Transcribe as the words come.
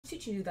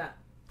teaching you that?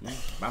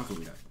 Bam taught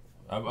me that.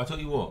 I tell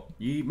you what.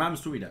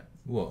 Mam's taught me that.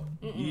 What?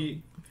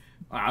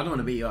 I don't want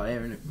to be your hair,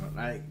 innit? But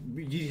like,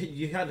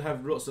 you had to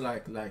have lots of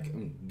like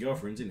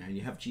girlfriends, innit? And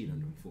you have cheated on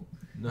them before.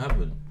 No, I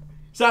haven't.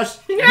 Sash!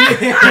 Mam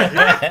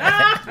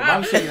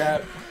taught me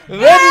that.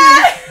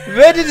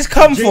 Where did this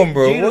come from,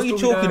 bro? What are you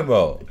talking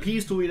about?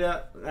 Peace taught me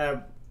that.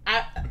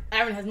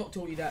 Aaron has not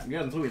taught you that. You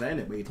hasn't taught me that,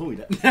 innit? But he taught me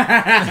that.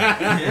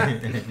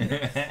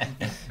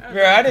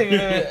 Bro, I didn't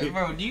even.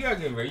 Bro, you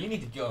reckon, bro? You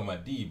need to get on my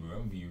D, bro. I'm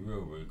gonna be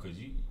real, bro, because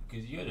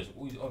you're just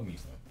always on me,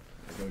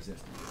 fam.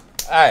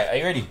 Alright, are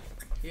you ready?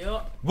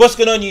 Yeah. What's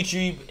going on,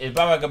 YouTube? It's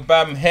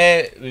Bandwagonbam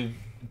here with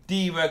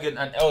D-Wagon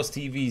and Else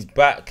TV's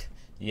back.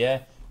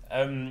 Yeah.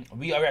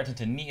 We are reacting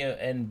to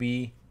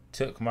NitoNB.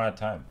 Took my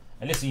time.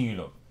 And listen, you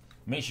lot.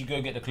 Make sure you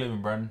go get the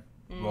clothing brand.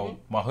 Well,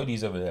 my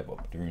hoodie's over there,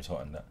 but the room's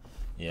hot and that.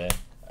 Yeah.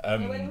 Hey,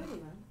 where's the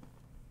hoodie, man?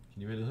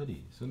 Can you wear the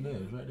hoodie? It's on there.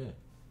 It's right there.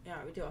 Yeah,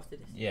 we do after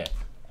this. Yeah.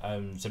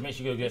 So make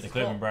sure you go get the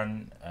clothing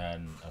brand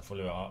and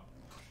follow it up.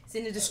 It's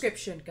in the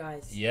description,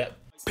 guys. Yep.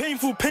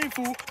 Painful,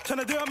 trying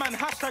to do a man,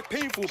 hashtag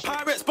painful.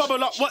 Pirates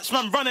bubble up, watch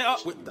man run it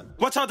up.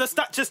 Watch how the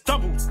stat just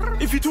doubles.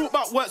 If you talk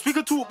about works, we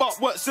could talk about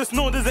works. Just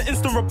know there's an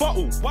instant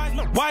rebuttal.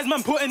 Wise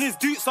man putting his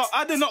dukes up.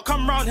 I did not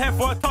come round here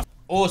for a tough.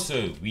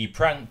 Also, we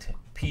pranked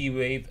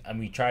P-Wave and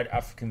we tried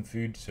African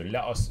food. So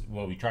let us,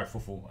 well, we tried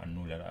fufu and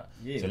all of that.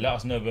 Yeah. So let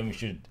us know when we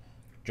should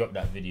drop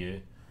that video.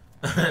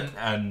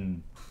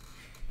 and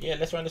yeah,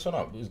 let's round this one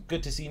up. It was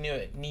good to see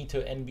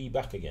NitoNB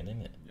back again,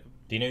 isn't it?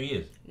 Do you know who he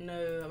is? No,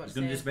 I'm about He's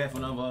going to disappear for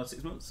another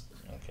 6 months.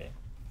 Okay.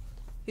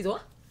 He's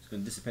what? He's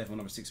going to disappear for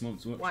another 6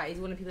 months. Watch. Why? He's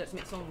one of the people that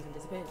makes songs and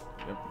disappears.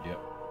 Yep.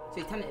 So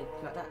he's talented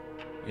like that.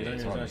 Yeah,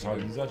 it's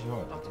hard. He's actually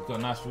hard. He's got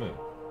a nice flow.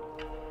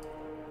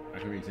 I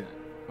can read it.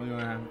 Only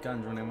when I have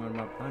guns running one of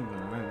my plans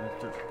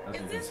on.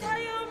 Is this how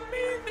you're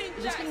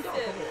moving, Jackson?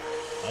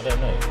 I don't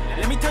know.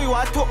 Let me tell you,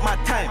 I took my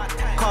time.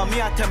 Call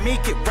me out to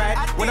make it right.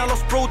 When I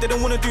lost bro,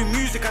 didn't want to do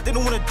music. I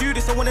didn't want to do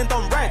this. I went and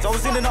done rides. I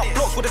was in and out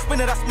blocks with a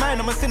spinner that's mine.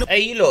 I'm a sinner. Hey,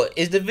 you lot,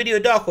 is the video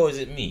dark or is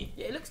it me?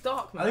 Yeah, it looks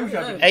dark, man. I think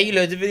know. Hey, you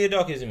lot, is the video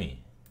dark or is it me?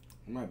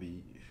 It might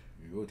be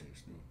your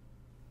taste, no.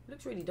 It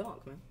looks really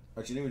dark, man.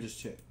 Actually, let me just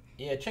check.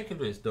 Yeah, check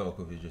if it's dark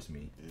or if it's just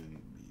me.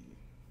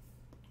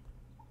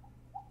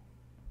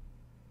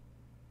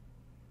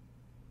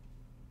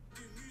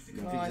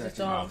 Oh, it's just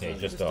dark. Okay,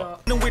 just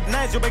dark. With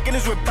nines, your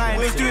beginners were buying.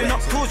 We was doing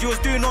up tours, you was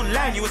doing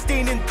online. You was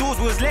staying indoors,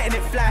 we was letting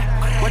it fly.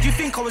 Why do you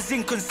think I was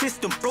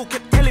inconsistent? Bro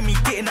kept telling me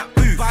getting that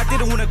booth, but I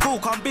didn't want to go,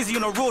 cause I'm busy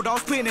on the road. I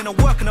was putting in the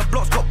work and the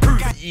blocks got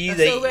proof. That's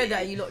so weird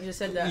that you lot just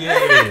said that.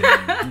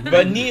 Yeah.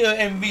 But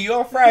NitoNB,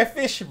 you're a fried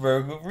fish,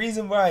 bro. The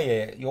reason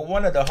why, you're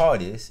one of the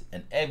hardest,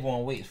 and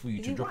everyone waits for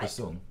you to drop a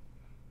song.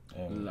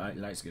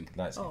 Light skin.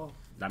 Light skin. Oh.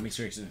 That makes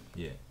sense, isn't it?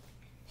 Yeah.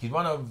 He's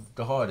one of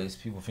the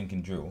hardest people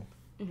thinking drill.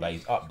 Like,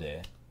 he's up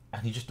there,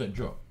 and he just don't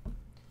drop.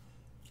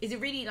 Is it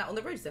really like on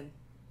the roads then?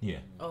 Yeah.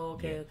 Oh,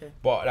 okay, Yeah. okay.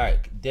 But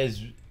like,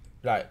 there's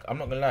like, I'm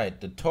not gonna lie,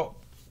 the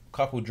top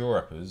couple drill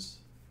rappers,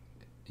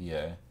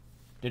 yeah,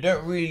 they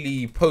don't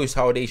really post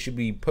how they should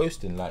be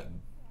posting, like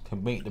to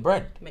make the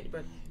bread. Make the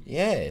bread.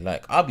 Yeah,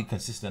 like I'll be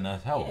consistent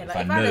as hell Yeah, if like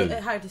I if know. I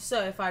had a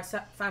certified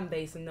fan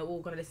base and they're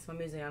all gonna listen to my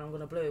music and I'm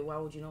gonna blow it, why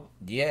would you not?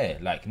 Yeah,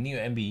 like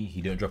NitoNB,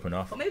 he don't drop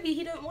enough. But maybe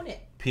he don't want it.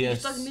 PS, He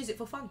just does music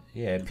for fun.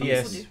 Yeah,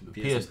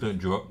 PS don't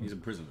drop. He's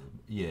in prison.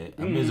 Yeah,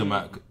 and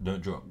Mizomak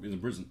don't drop. He's in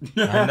prison.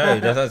 I know,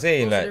 that's what I'm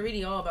saying. Also, Like, they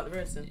really are about the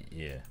roads then.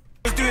 yeah.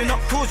 You was doing up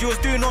tours, you was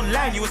doing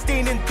online. You was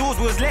staying indoors,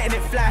 we was letting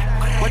it fly.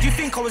 Why do you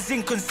think I was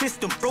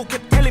inconsistent? Bro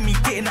kept telling me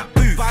getting that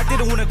booth, but I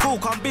didn't want to go,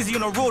 cause I'm busy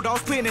on the road. I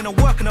was putting in the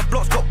work and the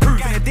blocks got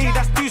proof. In the day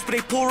that's juice, but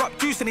they pour up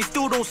juice and they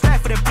still don't slide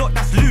for their block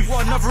that's loose.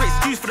 What another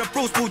excuse for the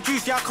bros pull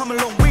juice? Yeah, I come a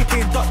long way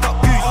playing duck duck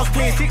goose. I was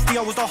playing 60,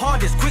 I was the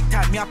hardest, quick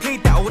time. Me, I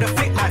played that with a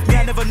flick knife. Me,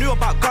 I never knew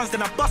about guns,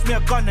 then I bust me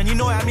a gun, and you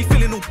know it had me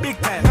feeling all big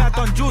time. Me, I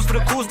done jewels for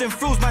the cause, then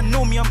frills, man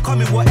know me, I'm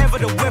coming, whatever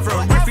the weather.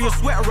 I'm ready for your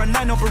sweater, a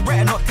 9 over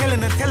Beretta, not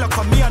telling and tell her,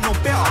 come me, I know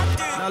better.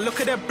 Now look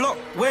at that block,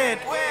 weird.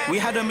 We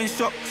had them in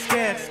shock,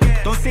 scared.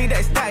 Don't say that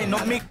it's that,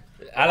 not me.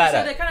 I like So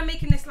that. they're kind of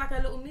making this like a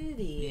little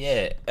movie.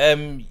 Yeah.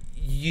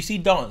 You see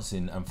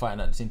dancing and fighting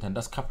at the same time.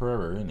 That's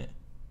capoeira, isn't it?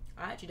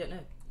 I actually don't know.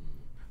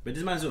 But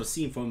this man's sort of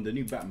scene from the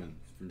new Batman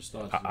from the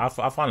start. I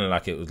found it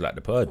like it was like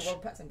the Purge.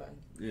 Robert Pattinson button.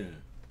 Yeah.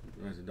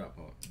 Right to that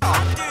part.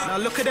 Now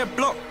look at that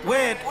block,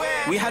 weird.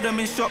 We had them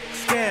in shock,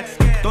 scared.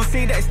 Don't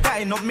say that it's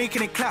that, not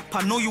making it clap.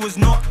 I know you was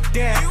not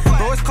there.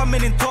 Bro, it's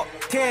coming in top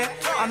tier.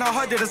 And I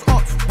heard it as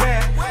ops,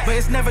 where? But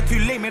it's never too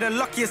late, made a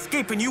lucky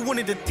escape, and you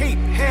wanted the tape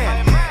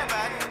here.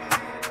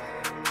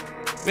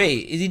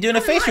 Wait, is he doing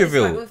a face Like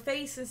reveal? with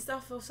face and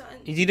stuff or something.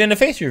 Is he doing a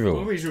face I'm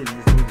reveal? pretty sure you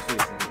filmed his face.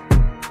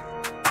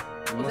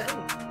 Was that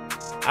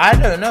him? I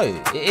don't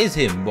know. It is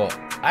him, but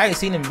I ain't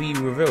seen him be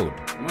revealed.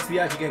 He must be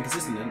actually getting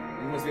consistent then.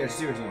 He must be actually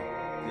serious now.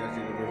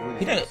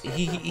 He actually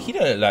He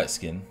don't look light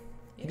skin.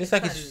 He looks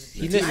like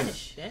he looks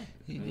Spanish,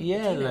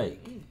 yeah.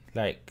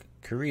 like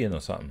Korean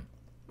or something.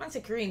 Man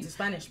said Korean to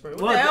Spanish, bro.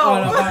 What What? the hell?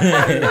 Oh, no,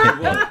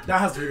 that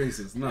has to be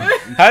racist. No.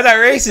 How's that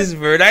racist,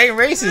 bro? That ain't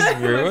racist,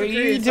 bro. What are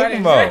you Korean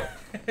talking Spanish.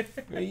 about?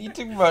 What are you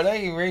talking about? That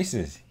ain't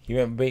racist. He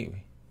went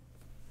baby.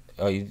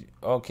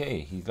 Okay,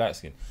 he's light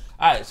skinned.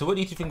 Alright, so what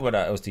do you think about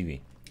that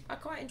LSTV? I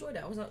quite enjoyed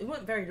that. It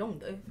wasn't very long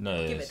though. No,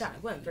 I'll give it that.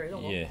 It wasn't very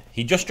long. Yeah,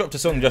 he just dropped a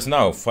song just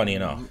now. Funny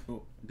enough,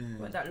 It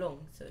wasn't that long.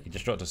 So he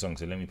just dropped a song.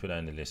 So let me put that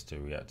in the list to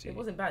react to. it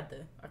wasn't bad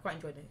though. I quite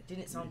enjoyed it. It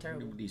didn't sound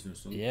terrible. Decent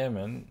song. Yeah,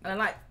 man. And I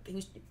like he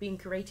was being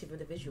creative with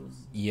the visuals.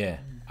 Yeah,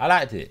 I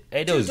liked it.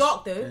 Hey, Too those.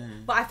 dark though,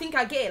 but I think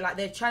I get it. Like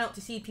they're trying not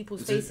to see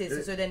people's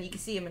faces, so then you can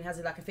see him and has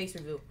like a face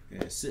reveal.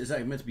 Yeah, it's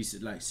like meant to be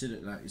like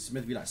it's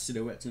meant to be like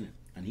silhouettes, isn't it?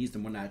 And he's the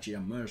one that actually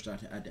emerged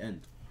at the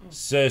end.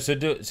 So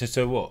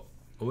what?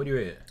 What do you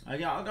rate it?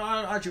 I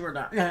actually read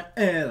that. Yeah,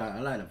 I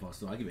like that part,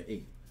 so I give it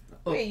 8.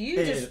 Wait, you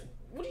just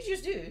what did you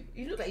just do?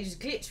 You look like you just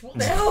glitched. What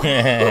the hell?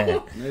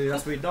 No,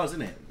 that's what he does,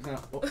 isn't it?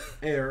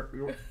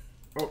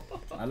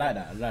 I like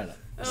that.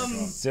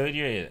 So what do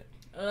you rate it?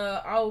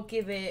 I'll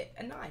give it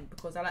a 9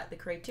 because I like the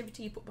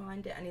creativity you put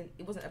behind it, and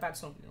it wasn't a bad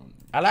song.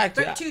 I liked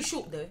Very it. too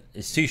short though.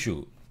 It's too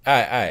short.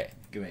 Alright.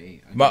 Give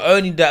it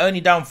 8. The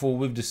only downfall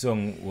with the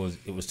song was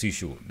it was too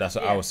short. That's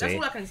what I would say.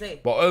 That's all I can say.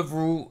 But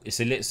overall,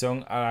 it's a lit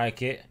song. I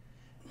like it.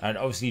 And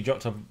obviously, he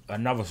dropped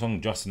another song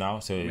just now.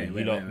 So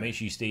make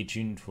sure you stay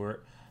tuned for it.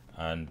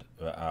 And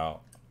we're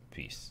out.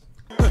 Peace.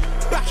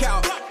 Back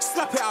out,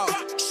 slap it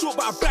out. Short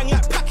but I bang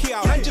like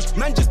Pacquiao.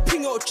 Man just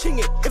ping it or ching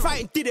it. If I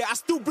ain't did it, I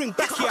still bring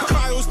back out.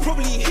 Kyle's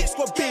probably hit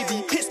squad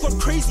baby. Hit squad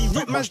crazy.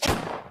 Rip man's